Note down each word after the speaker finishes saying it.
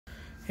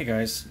Hey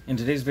guys, in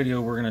today's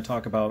video we're going to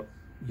talk about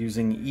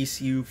using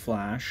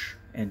ECUflash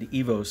and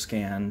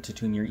Evoscan to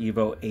tune your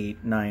Evo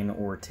 8, 9,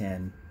 or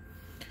 10.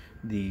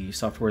 The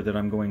software that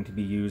I'm going to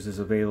be used is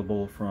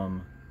available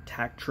from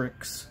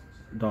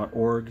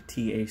tactrix.org,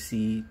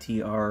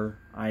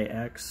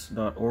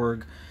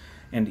 tactrix.org,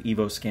 and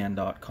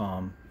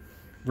evoscan.com.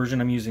 Version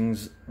I'm using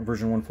is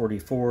version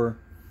 144.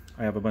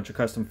 I have a bunch of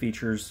custom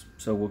features,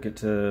 so we'll get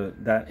to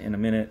that in a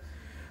minute.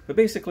 But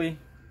basically,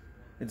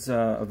 it's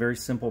a very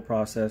simple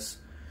process.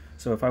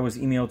 So if I was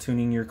email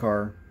tuning your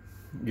car,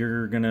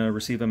 you're going to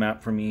receive a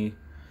map from me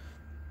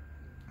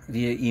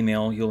via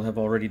email. You'll have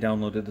already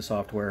downloaded the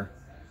software.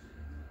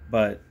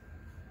 But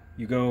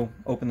you go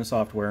open the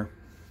software.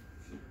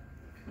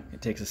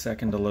 It takes a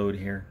second to load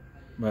here.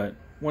 But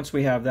once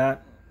we have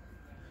that,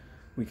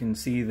 we can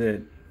see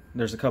that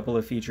there's a couple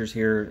of features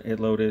here. It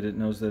loaded. It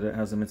knows that it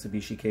has a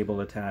Mitsubishi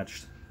cable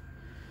attached.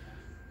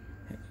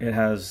 It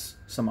has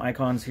some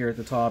icons here at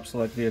the top.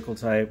 Select vehicle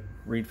type,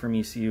 read from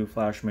ECU,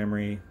 flash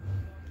memory,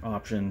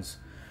 options.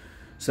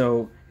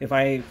 So if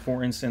I,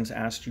 for instance,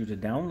 asked you to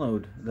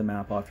download the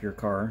map off your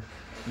car,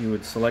 you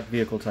would select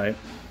vehicle type.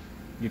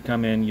 You'd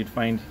come in, you'd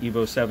find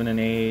Evo 7 and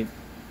 8.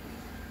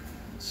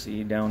 Let's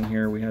see, down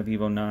here we have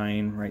Evo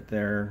 9 right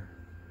there.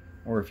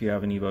 Or if you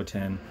have an Evo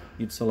 10,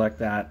 you'd select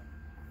that.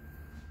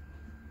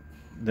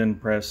 Then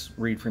press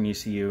read from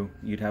ECU.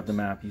 You'd have the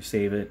map, you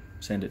save it,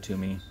 send it to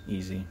me,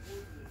 easy.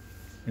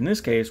 In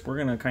this case, we're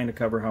going to kind of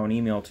cover how an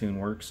email tune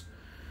works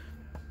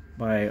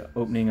by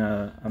opening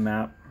a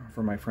map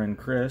for my friend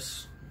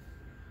Chris.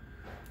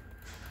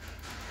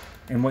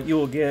 And what you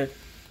will get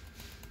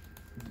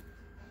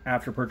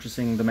after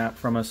purchasing the map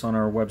from us on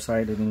our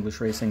website at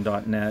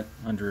EnglishRacing.net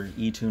under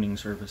e-tuning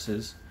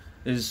services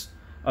is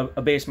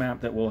a base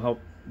map that will help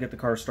get the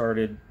car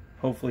started,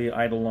 hopefully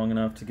idle long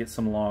enough to get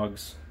some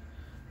logs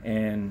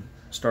and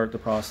start the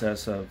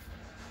process of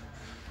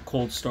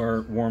cold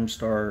start, warm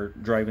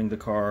start, driving the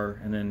car,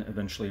 and then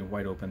eventually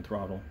wide open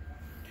throttle.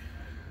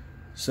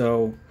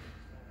 So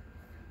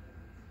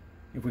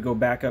if we go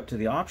back up to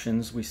the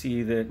options, we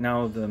see that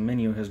now the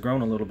menu has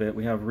grown a little bit.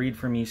 We have read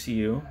from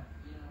ECU.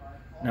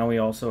 Now we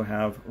also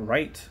have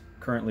write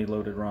currently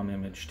loaded ROM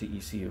image to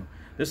ECU.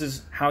 This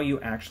is how you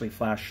actually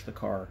flash the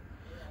car.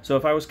 So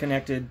if I was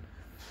connected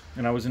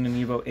and I was in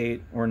an Evo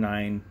 8 or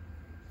 9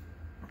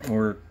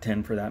 or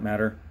 10 for that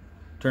matter,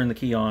 turn the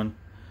key on,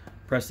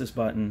 press this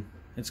button.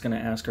 It's going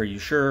to ask, are you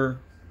sure?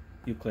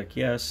 You click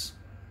yes.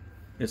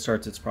 It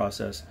starts its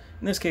process.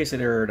 In this case, it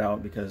errored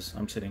out because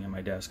I'm sitting at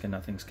my desk and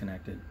nothing's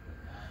connected.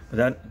 But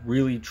that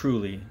really,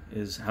 truly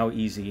is how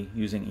easy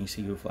using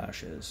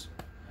ECUflash is.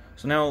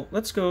 So now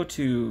let's go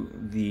to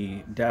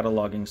the data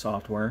logging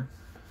software.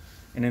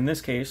 And in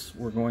this case,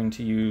 we're going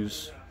to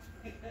use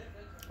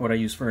what I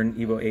use for an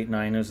Evo 8,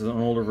 9. As an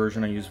older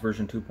version, I use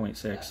version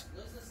 2.6.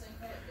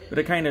 But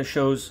it kind of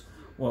shows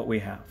what we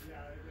have.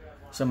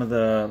 Some of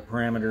the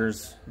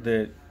parameters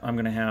that I'm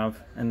going to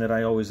have and that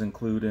I always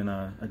include in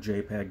a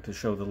JPEG to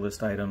show the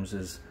list items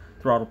is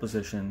throttle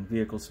position,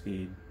 vehicle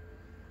speed,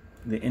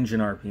 the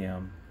engine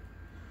RPM,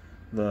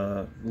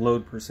 the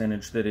load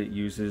percentage that it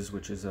uses,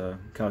 which is a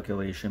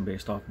calculation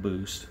based off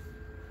boost,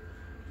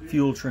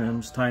 fuel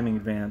trims, timing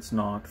advance,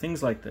 knock,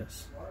 things like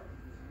this.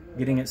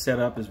 Getting it set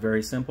up is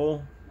very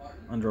simple.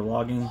 Under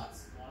logging,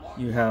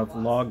 you have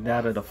log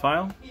data to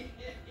file.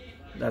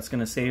 That's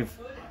going to save.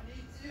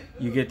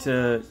 You get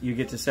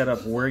to set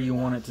up where you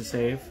want it to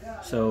save,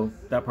 so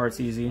that part's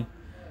easy.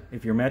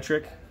 If you're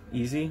metric,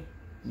 easy.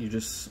 You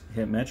just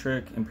hit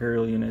metric,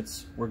 imperial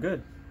units, we're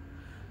good.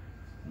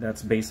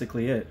 That's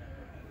basically it.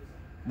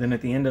 Then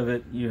at the end of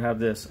it, you have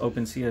this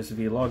open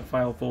CSV log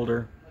file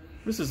folder.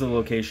 This is the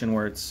location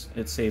where it's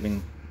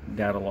saving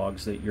data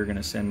logs that you're going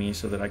to send me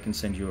so that I can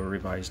send you a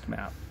revised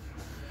map.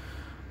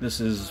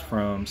 This is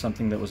from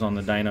something that was on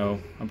the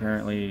dyno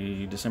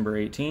apparently December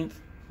 18th,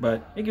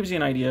 but it gives you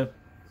an idea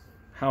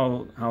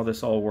how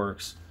this all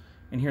works.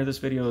 And here this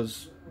video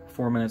is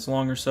 4 minutes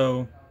long or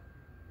so,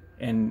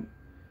 and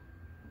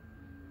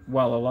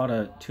while a lot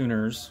of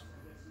tuners,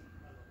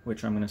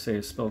 which I'm going to say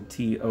is spelled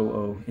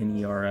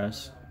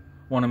T-O-O-N-E-R-S,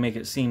 want to make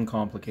it seem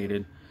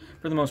complicated,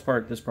 for the most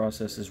part this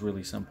process is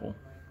really simple.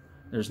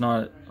 There's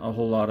not a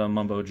whole lot of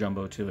mumbo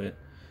jumbo to it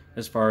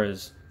as far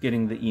as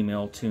getting the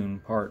email tune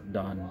part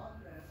done.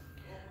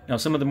 Now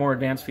some of the more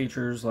advanced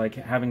features like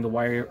having the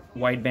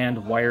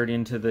wideband wired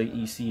into the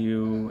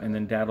ECU and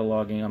then data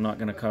logging I'm not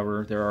going to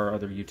cover. There are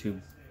other YouTube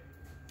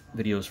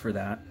videos for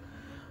that.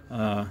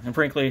 And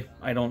frankly,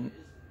 I don't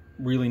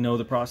really know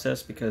the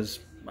process because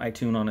I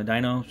tune on a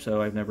dyno,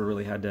 so I've never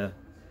really had to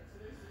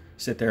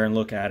sit there and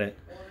look at it.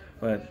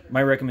 But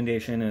my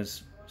recommendation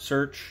is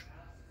search.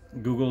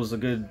 Google is a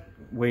good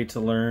way to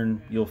learn.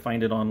 You'll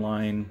find it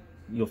online.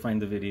 You'll find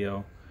the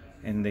video,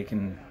 and they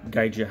can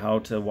guide you how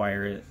to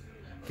wire it.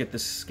 Get the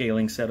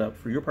scaling set up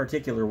for your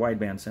particular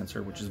wideband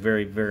sensor, which is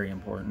very, very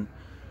important.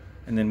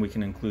 And then we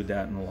can include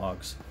that in the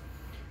logs.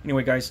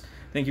 Anyway, guys,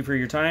 thank you for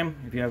your time.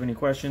 If you have any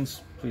questions,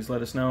 please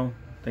let us know.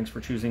 Thanks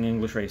for choosing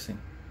English Racing.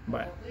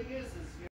 Bye.